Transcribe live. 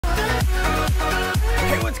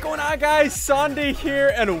What's going on, guys? SSundee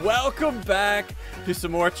here, and welcome back to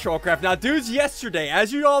some more Trollcraft. Now, dudes, yesterday,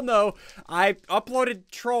 as you all know, I uploaded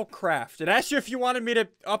Trollcraft and asked you if you wanted me to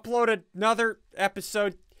upload another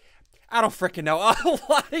episode. I don't freaking know. A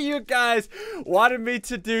lot of you guys wanted me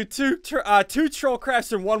to do two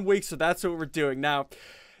Trollcrafts in 1 week, so that's what we're doing. Now,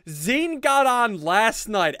 Zine got on last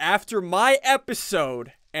night after my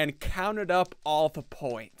episode and counted up all the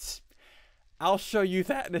points. I'll show you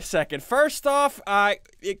that in a second. First off,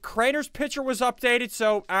 Crainer's picture was updated,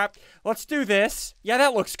 so let's do this. Yeah,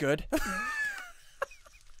 that looks good.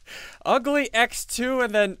 Ugly X2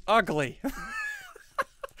 and then ugly.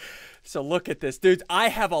 So look at this, dudes. I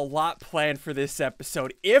have a lot planned for this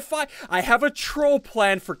episode. If I have a troll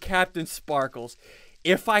plan for Captain Sparkles.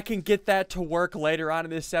 If I can get that to work later on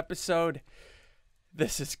in this episode,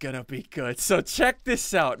 this is gonna be good. So check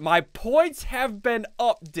this out. My points have been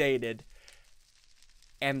updated.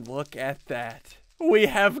 And look at that. We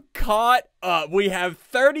have caught up. We have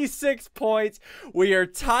 36 points. We are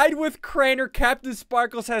tied with Crainer. Captain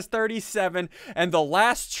Sparkles has 37. And the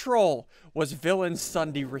last troll was Villain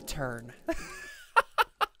SSundee Return.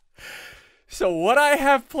 So what I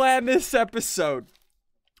have planned this episode,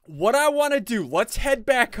 what I want to do, let's head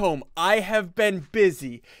back home. I have been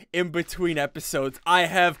busy in between episodes.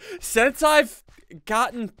 Since I've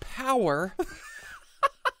gotten power,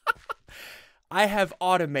 I have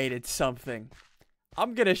automated something.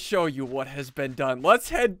 I'm gonna show you what has been done. Let's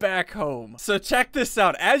head back home. So check this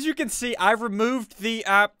out. As you can see, I removed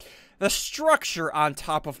the structure on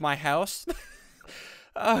top of my house.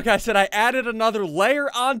 Like I said, I added another layer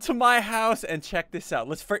onto my house, and check this out.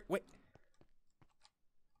 Wait.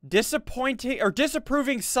 Disapproving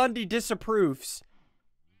SSundee disapproves.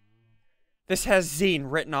 This has Zine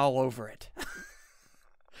written all over it.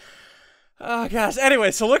 Oh, gosh. Anyway,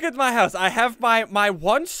 so look at my house. I have my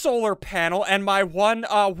one solar panel and my one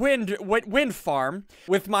wind farm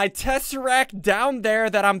with my Tesseract down there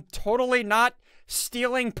that I'm totally not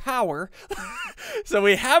stealing power. So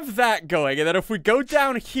we have that going. And then if we go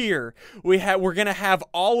down here, we're going to have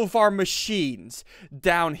all of our machines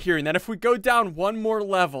down here. And then if we go down one more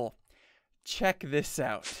level, check this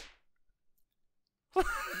out.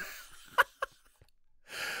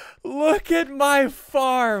 Look at my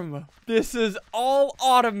farm. This is all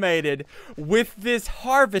automated with this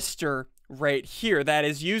harvester right here that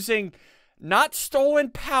is using not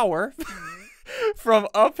stolen power from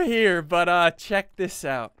up here, but check this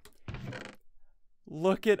out.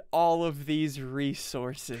 Look at all of these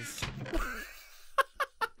resources.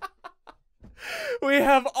 We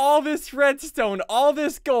have all this redstone, all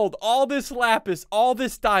this gold, all this lapis, all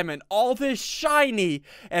this diamond, all this shiny,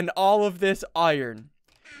 and all of this iron.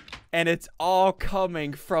 And it's all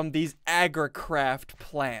coming from these agricraft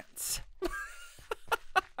plants.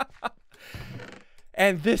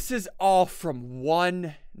 And this is all from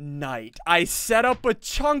one night. I set up a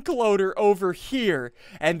chunk loader over here,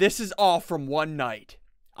 and this is all from one night.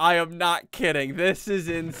 I am not kidding. This is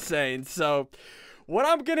insane. So what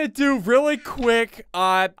I'm gonna do really quick,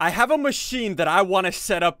 I have a machine that I want to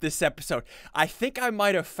set up this episode. I think I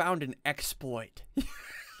might have found an exploit.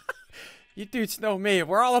 You dudes know me.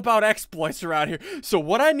 We're all about exploits around here. So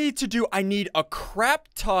what I need to do, I need a crap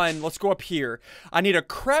ton. Let's go up here. I need a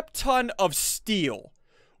crap ton of steel.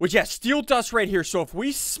 Which, yeah, steel dust right here. So if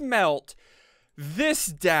we smelt this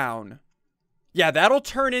down, yeah, that'll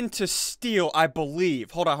turn into steel, I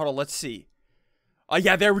believe. Hold on. Let's see.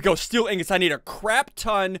 Yeah, there we go. Steel ingots. I need a crap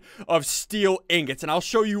ton of steel ingots. And I'll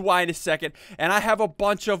show you why in a second. And I have a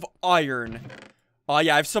bunch of iron.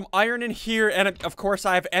 Yeah, I have some iron in here, and of course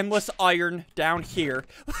I have endless iron down here.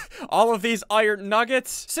 All of these iron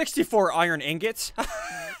nuggets, 64 iron ingots. I'll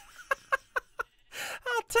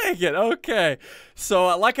take it, okay.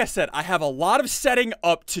 So, like I said, I have a lot of setting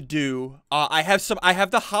up to do. I have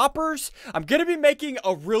the hoppers. I'm gonna be making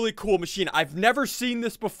a really cool machine. I've never seen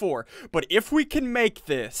this before, but if we can make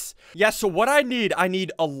this. Yeah, so what I need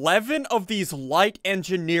 11 of these light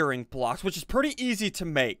engineering blocks, which is pretty easy to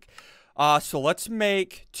make. So let's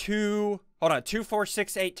make 2, 4,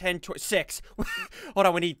 6, 8, 10, 6. Hold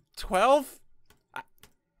on, we need 12?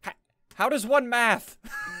 How does one math?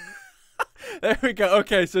 There we go.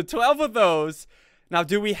 Okay, so 12 of those. Now,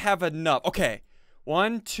 do we have enough? Okay,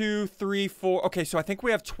 1, 2, 3, 4. Okay, so I think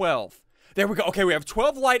we have 12. There we go. Okay, we have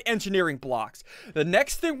 12 light engineering blocks. The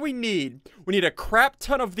next thing we need a crap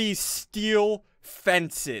ton of these steel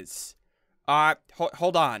fences.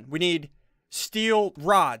 Hold on. We need steel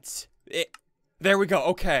rods. There we go,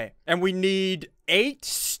 okay. And we need 8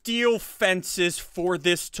 steel fences for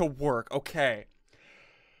this to work, okay.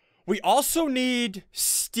 We also need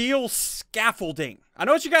steel scaffolding. I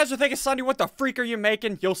know what you guys are thinking, SSundee, what the freak are you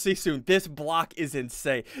making? You'll see soon. This block is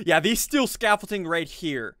insane. Yeah, these steel scaffolding right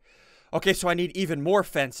here. Okay, so I need even more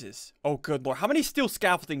fences. Oh, good lord. How many steel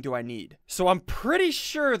scaffolding do I need? So I'm pretty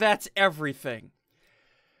sure that's everything.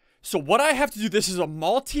 So what I have to do, this is a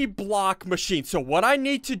multi-block machine. So what I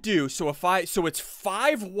need to do, so it's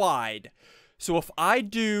 5 wide. So if I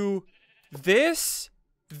do this,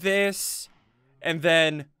 and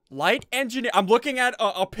then light engineer, I'm looking at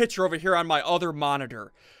a picture over here on my other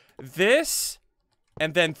monitor. This,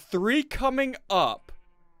 and then 3 coming up.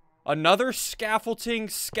 Another scaffolding,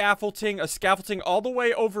 a scaffolding all the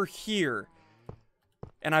way over here.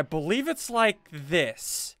 And I believe it's like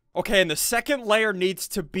this. Okay, and the second layer needs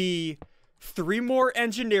to be 3 more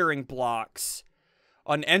engineering blocks.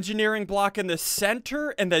 An engineering block in the center,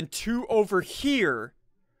 and then 2 over here.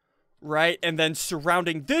 Right? And then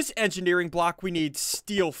surrounding this engineering block, we need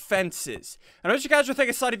steel fences. I know what you guys are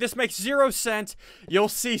thinking, SSundee, this makes 0 sense. You'll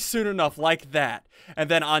see soon enough, like that. And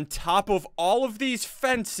then on top of all of these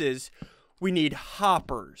fences, we need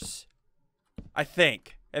hoppers. I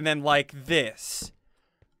think. And then like this.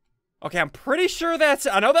 Okay, I'm pretty sure that's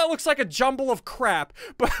it. I know that looks like a jumble of crap,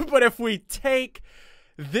 but if we take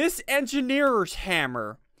this engineer's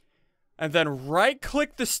hammer and then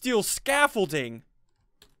right-click the steel scaffolding...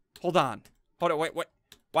 Hold on. Hold on,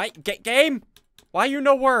 wait, game? Why you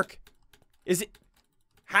no work? Is it...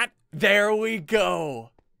 Hot? There we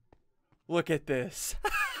go. Look at this.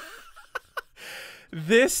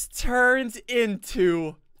 This turns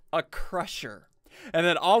into a crusher. And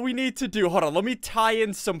then all we need to do... Hold on, let me tie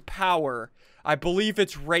in some power. I believe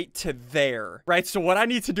it's right to there. Right, so what I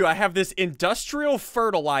need to do... I have this industrial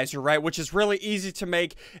fertilizer, right? Which is really easy to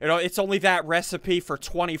make. You know, it's only that recipe for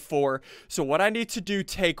 24. So what I need to do...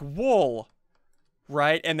 Take wool...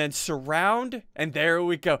 Right, and then surround, and there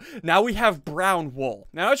we go. Now we have brown wool.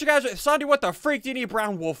 Now, what you guys... SSundee, what the freak do you need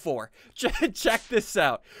brown wool for? Check this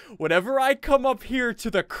out. Whenever I come up here to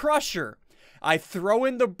the crusher, I throw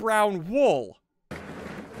in the brown wool.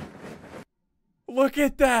 Look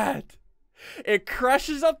at that. It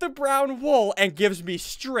crushes up the brown wool and gives me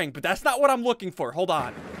string, but that's not what I'm looking for. Hold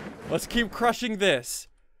on. Let's keep crushing this.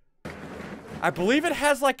 I believe it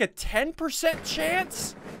has like a 10%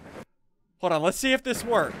 chance. Hold on, let's see if this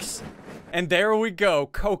works. And there we go,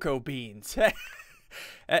 cocoa beans.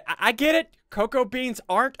 I get it. Cocoa beans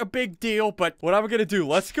aren't a big deal, but what I'm gonna do,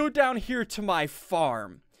 let's go down here to my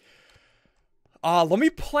farm. Let me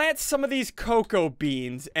plant some of these cocoa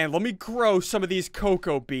beans, and let me grow some of these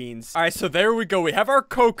cocoa beans. Alright, so there we go. We have our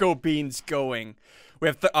cocoa beans going. We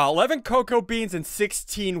have 11 cocoa beans and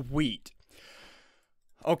 16 wheat.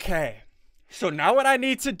 Okay. So now what I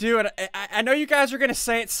need to do, and I know you guys are going to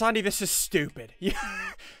say it, SSundee, this is stupid.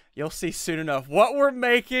 You'll see soon enough. What we're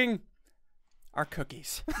making are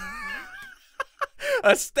cookies.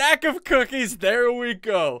 A stack of cookies. There we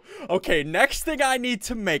go. Okay, next thing I need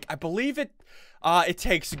to make, I believe it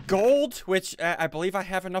takes gold, which I believe I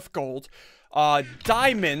have enough gold.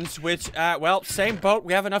 Diamonds, which, well, same boat.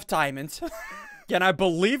 We have enough diamonds. And I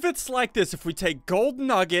believe it's like this. If we take gold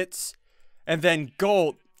nuggets and then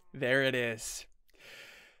gold, there it is.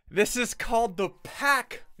 This is called the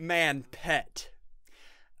Pac-Man pet.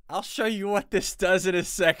 I'll show you what this does in a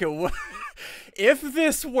second. If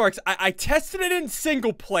this works, I tested it in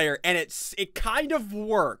single player and it kind of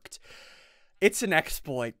worked. It's an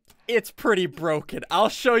exploit. It's pretty broken. I'll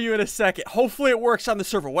show you in a second. Hopefully it works on the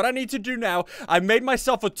server. What I need to do now, I made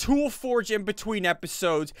myself a tool forge in between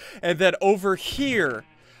episodes, and then over here,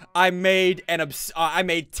 I made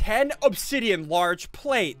 10 obsidian large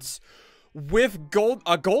plates with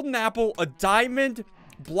a golden apple, a diamond,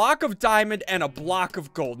 block of diamond, and a block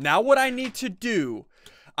of gold. Now what I need to do,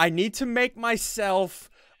 I need to make myself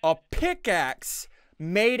a pickaxe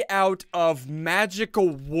made out of magical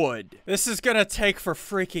wood. This is gonna take for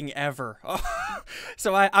freaking ever.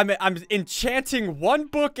 So I'm enchanting one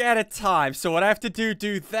book at a time. So what I have to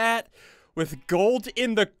do that with gold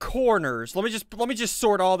in the corners. Let me just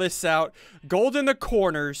sort all this out. Gold in the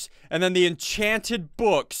corners, and then the enchanted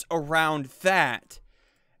books around that.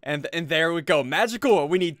 And there we go. Magical wood.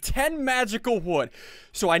 We need 10 magical wood.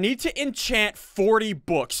 So I need to enchant 40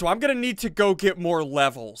 books. So I'm gonna need to go get more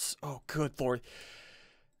levels. Oh, good lord.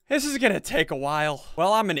 This is gonna take a while.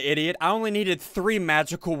 Well, I'm an idiot. I only needed 3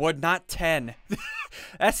 magical wood, not 10.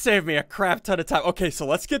 That saved me a crap ton of time. Okay, so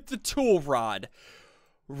let's get the tool rod.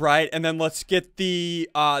 Right, and then let's get the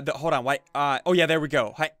hold on, wait, oh yeah, there we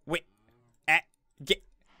go. Hi, wait,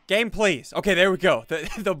 game, please. Okay, there we go.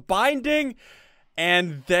 The binding,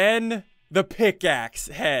 and then the pickaxe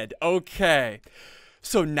head. Okay.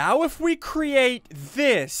 So now if we create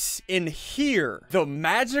this in here, the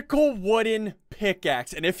magical wooden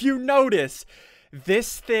pickaxe. And if you notice,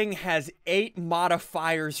 this thing has 8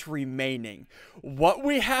 modifiers remaining. What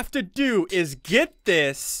we have to do is get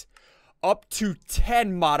this up to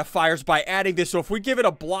 10 modifiers by adding this. So if we give it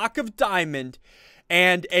a block of diamond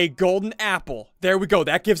and a golden apple, there we go.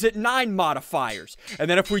 That gives it 9 modifiers. And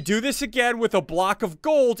then if we do this again with a block of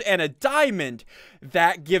gold and a diamond,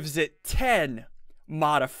 that gives it 10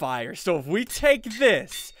 modifiers. So if we take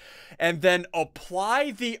this and then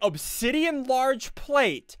apply the obsidian large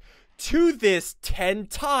plate to this 10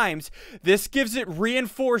 times, this gives it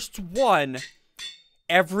reinforced 1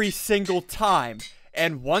 every single time.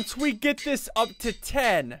 And once we get this up to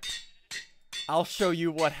 10, I'll show you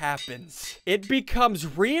what happens. It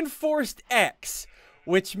becomes reinforced X,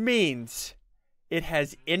 which means it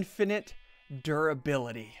has infinite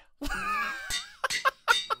durability.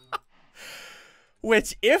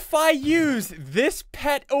 Which, if I use this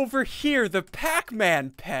pet over here, the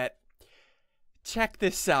Pac-Man pet, check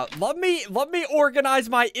this out. Let me organize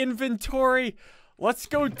my inventory. Let's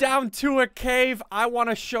go down to a cave. I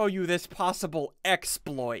want to show you this possible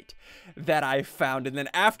exploit that I found. And then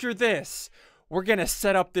after this, we're going to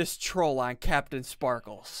set up this troll on Captain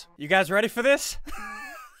Sparkles. You guys ready for this?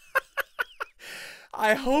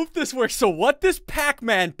 I hope this works. So what this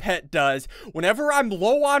Pac-Man pet does, whenever I'm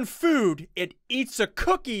low on food, it eats a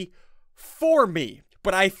cookie for me.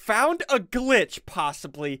 But I found a glitch,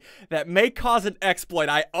 possibly, that may cause an exploit.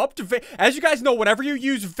 I upped, as you guys know, whenever you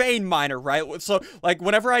use Vein Miner, right? So, like,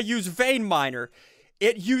 whenever I use Vein Miner,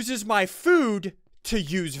 it uses my food to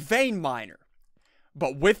use Vein Miner.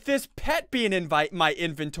 But with this pet being in my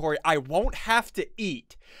inventory, I won't have to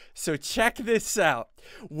eat. So check this out.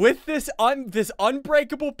 With this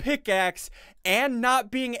unbreakable pickaxe and not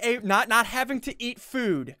having to eat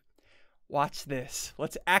food, watch this.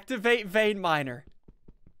 Let's activate Vein Miner.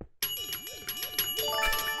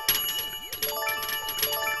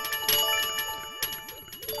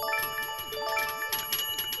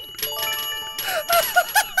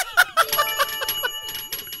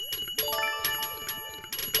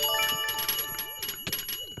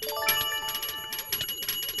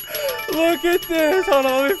 Look at this. Hold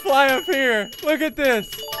on, let me fly up here. Look at this.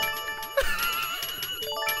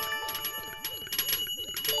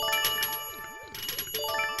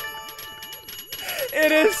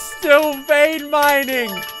 It is still vein mining.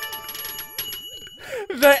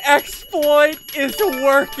 The exploit is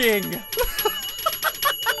working.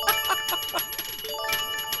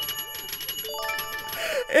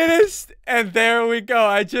 It is, and there we go.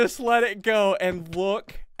 I just let it go, and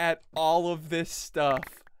look at all of this stuff.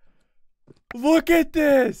 Look at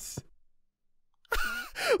this.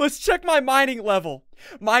 Let's check my mining level.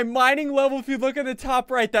 My mining level, if you look at the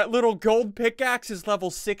top right, that little gold pickaxe is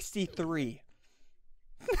level 63.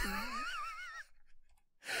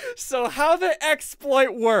 So how the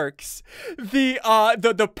exploit works, the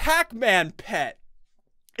Pac-Man pet,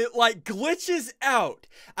 it like glitches out.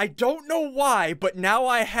 I don't know why, but now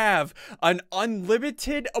I have an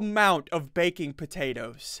unlimited amount of baking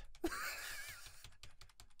potatoes.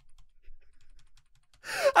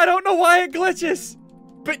 I don't know why it glitches,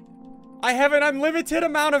 but I have an unlimited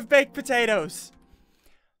amount of baked potatoes.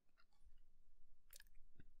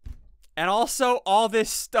 And also all this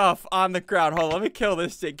stuff on the ground. Hold on, let me kill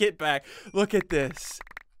this thing. Get back. Look at this.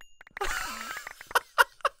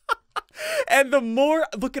 And the more,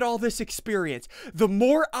 look at all this experience. The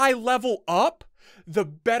more I level up, the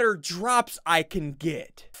better drops I can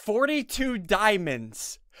get. 42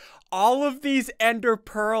 diamonds. All of these ender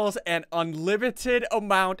pearls and unlimited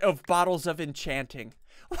amount of bottles of enchanting.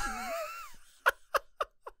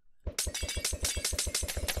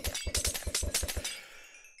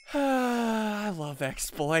 I love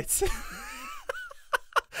exploits.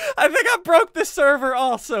 I think I broke the server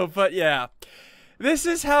also, but yeah. This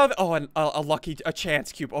is how, oh, and a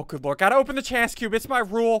chance cube. Oh, good lord. Gotta open the chance cube. It's my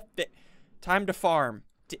rule. Time to farm.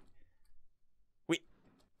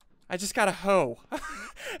 I just got a hoe.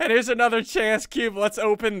 And here's another chance cube. Let's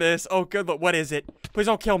open this. Oh, good lord. What is it? Please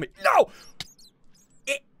don't kill me. No!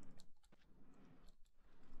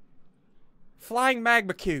 Flying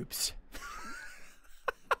magma cubes.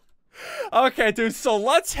 Okay, dude, so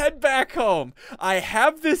let's head back home. I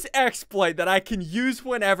have this exploit that I can use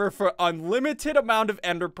whenever for unlimited amount of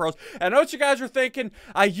ender pearls. And I know what you guys are thinking.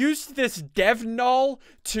 I used this dev null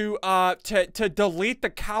to delete the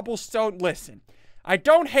cobblestone. Listen, I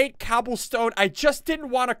don't hate cobblestone. I just didn't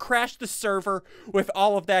want to crash the server with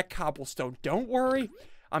all of that cobblestone. Don't worry.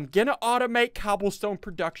 I'm gonna automate cobblestone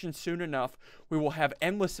production soon enough. We will have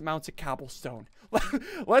endless amounts of cobblestone.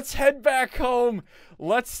 Let's head back home.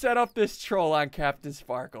 Let's set up this troll on Captain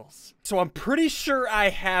Sparkles. So I'm pretty sure I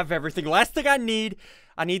have everything. Last thing I need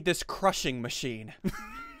this crushing machine.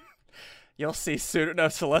 You'll see soon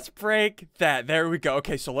enough. So let's break that. There we go.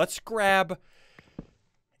 Okay, so let's grab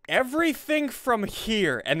everything from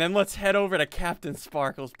here, and then let's head over to Captain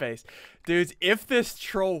Sparkle's base. Dudes, if this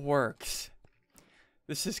troll works,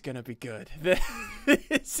 this is gonna be good.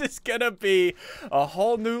 This is gonna be a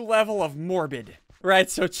whole new level of morbid. Right,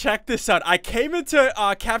 so check this out. I came into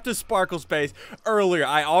Captain Sparkle's base earlier.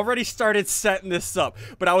 I already started setting this up,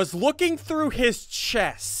 but I was looking through his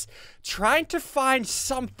chests, trying to find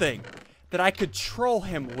something that I could troll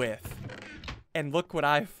him with. And look what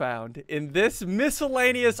I found. In this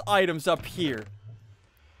miscellaneous items up here,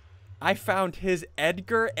 I found his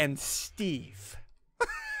Edgar and Steve.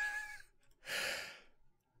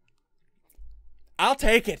 I'll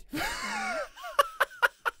take it.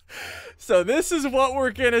 So this is what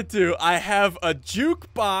we're gonna do. I have a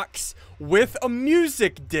jukebox with a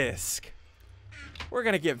music disc. We're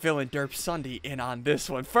gonna get Villain SSundee in on this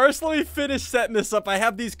one. First, let me finish setting this up. I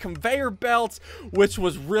have these conveyor belts, which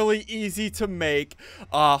was really easy to make.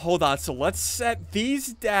 Hold on. So let's set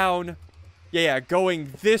these down. Yeah,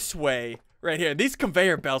 going this way. Right here. These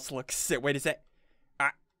conveyor belts look sick. Wait, is that...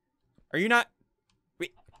 are you not...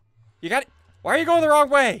 Wait. You got it? Why are you going the wrong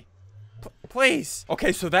way? Please.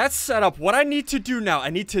 Okay, so that's set up. What I need to do now, I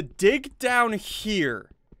need to dig down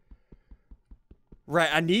here. Right,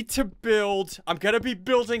 I need to build... I'm gonna be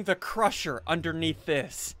building the crusher underneath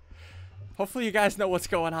this. Hopefully you guys know what's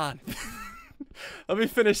going on. Let me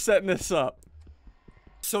finish setting this up.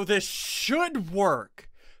 So this should work.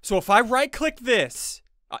 So if I right-click this...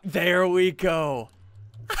 there we go.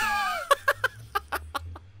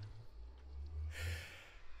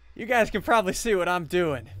 You guys can probably see what I'm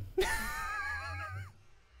doing.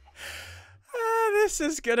 This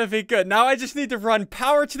is gonna be good. Now I just need to run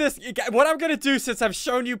power to this. What I'm gonna do, since I've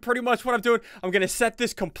shown you pretty much what I'm doing, I'm gonna set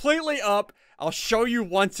this completely up. I'll show you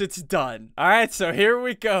once it's done. Alright, so here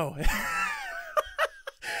we go.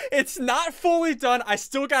 It's not fully done. I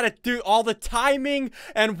still gotta do all the timing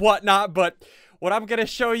and whatnot, but what I'm gonna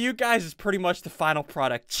show you guys is pretty much the final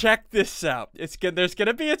product. Check this out. It's good. There's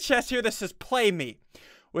gonna be a chest here that says play me,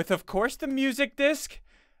 with of course the music disc,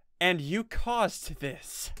 and you caused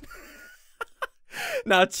this.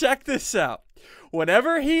 Now check this out.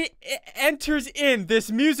 Whenever he enters in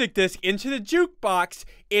this music disc into the jukebox,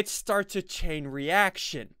 it starts a chain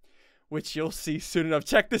reaction, which you'll see soon enough.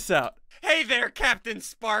 Check this out. Hey there, Captain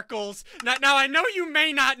Sparkles. Now I know you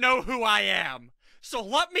may not know who I am, so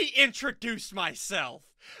let me introduce myself.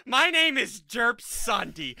 My name is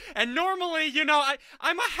SSundee, and normally, you know,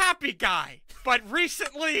 I'm a happy guy. But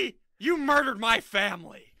recently, you murdered my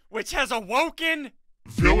family, which has awoken...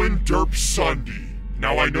 Villain SSundee.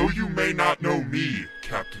 Now I know you may not know me,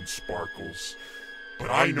 Captain Sparkles, but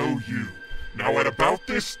I know you. Now at about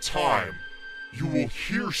this time, you will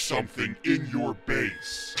hear something in your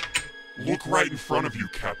base. Look right in front of you,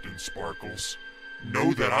 Captain Sparkles.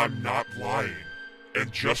 Know that I'm not lying.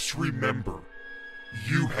 And just remember,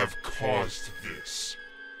 you have caused this.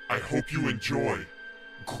 I hope you enjoy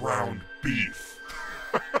ground beef.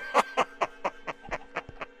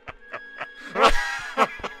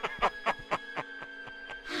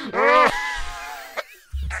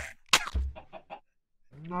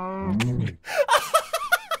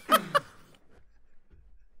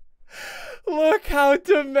 Look how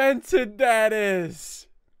demented that is.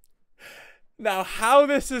 Now, how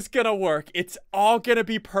this is gonna work, it's all gonna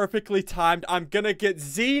be perfectly timed. I'm gonna get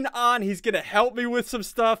Zine on. He's gonna help me with some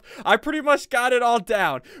stuff. I pretty much got it all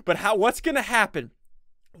down. But what's gonna happen?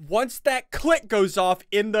 Once that click goes off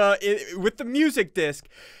with the music disc,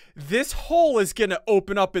 this hole is gonna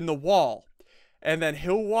open up in the wall. And then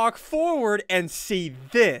he'll walk forward and see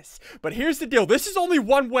this. But here's the deal. This is only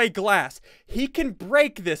one-way glass. He can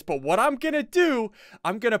break this, but what I'm going to do,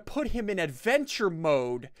 I'm going to put him in adventure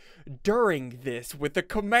mode during this with the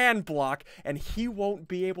command block, and he won't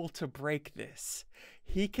be able to break this.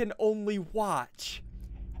 He can only watch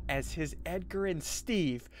as his Edgar and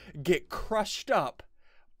Steve get crushed up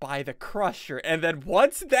by the crusher. And then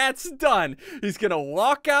once that's done, he's gonna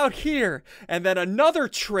walk out here, and then another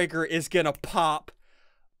trigger is gonna pop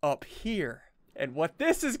up here. And what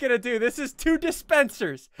this is gonna do, this is 2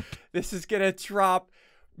 dispensers. This is gonna drop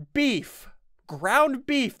beef, ground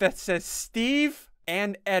beef that says Steve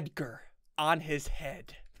and Edgar on his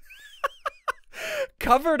head.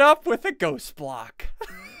 Covered up with a ghost block.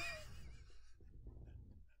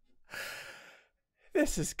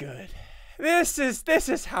 This is good. This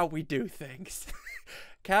is how we do things.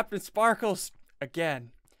 Captain Sparkles, again,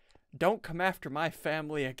 don't come after my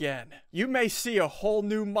family again. You may see a whole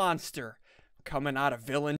new monster coming out of Villain